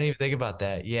 I didn't even think about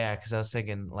that. Yeah, because I was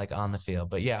thinking like on the field.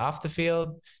 But yeah, off the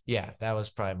field, yeah, that was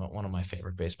probably one of my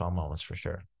favorite baseball moments for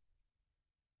sure.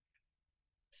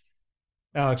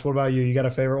 Alex, what about you? You got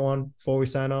a favorite one before we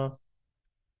sign off?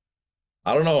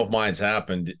 I don't know if mine's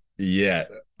happened yet.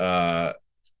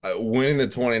 Winning the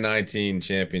 2019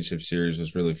 championship series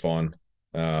was really fun.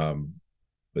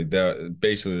 Like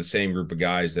basically the same group of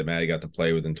guys that Matty got to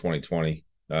play with in 2020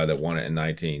 that won it in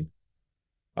 19.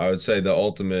 I would say the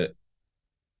ultimate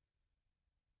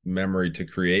memory to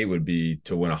create would be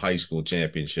to win a high school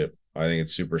championship. I think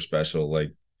it's super special.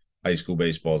 Like high school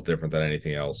baseball is different than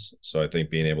anything else. So I think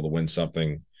being able to win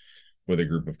something with a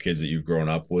group of kids that you've grown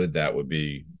up with, that would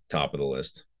be top of the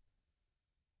list.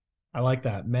 I like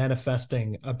that.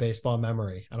 Manifesting a baseball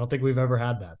memory. I don't think we've ever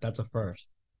had that. That's a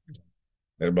first.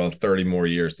 Got about 30 more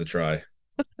years to try.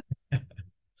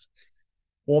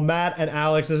 Well, Matt and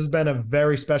Alex, this has been a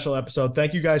very special episode.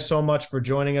 Thank you guys so much for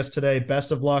joining us today.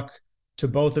 Best of luck to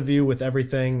both of you with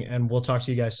everything, and we'll talk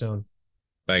to you guys soon.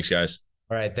 Thanks, guys.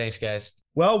 All right. Thanks, guys.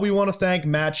 Well, we want to thank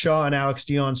Matt Shaw and Alex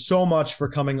Dion so much for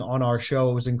coming on our show.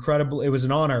 It was incredible. It was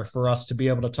an honor for us to be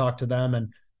able to talk to them.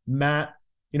 And Matt,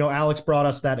 Alex brought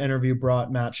us that interview,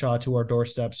 brought Matt Shaw to our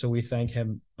doorstep. So we thank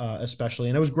him especially.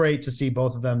 And it was great to see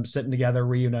both of them sitting together,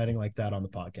 reuniting like that on the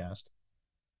podcast.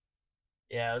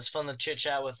 Yeah, it was fun to chit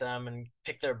chat with them and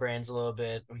pick their brains a little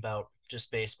bit about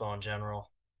just baseball in general.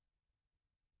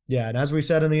 Yeah, and as we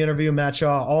said in the interview, Matt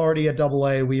Shaw already at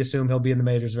AA. We assume he'll be in the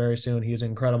majors very soon. He's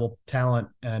an incredible talent,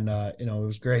 and it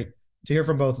was great to hear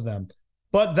from both of them.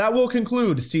 But that will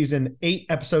conclude Season 8,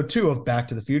 Episode 2 of Back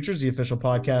to the Futures, the official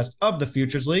podcast of the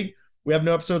Futures League. We have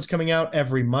new episodes coming out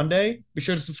every Monday. Be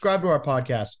sure to subscribe to our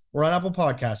podcast. We're on Apple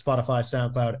Podcasts, Spotify,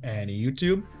 SoundCloud, and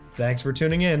YouTube. Thanks for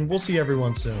tuning in. We'll see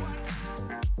everyone soon.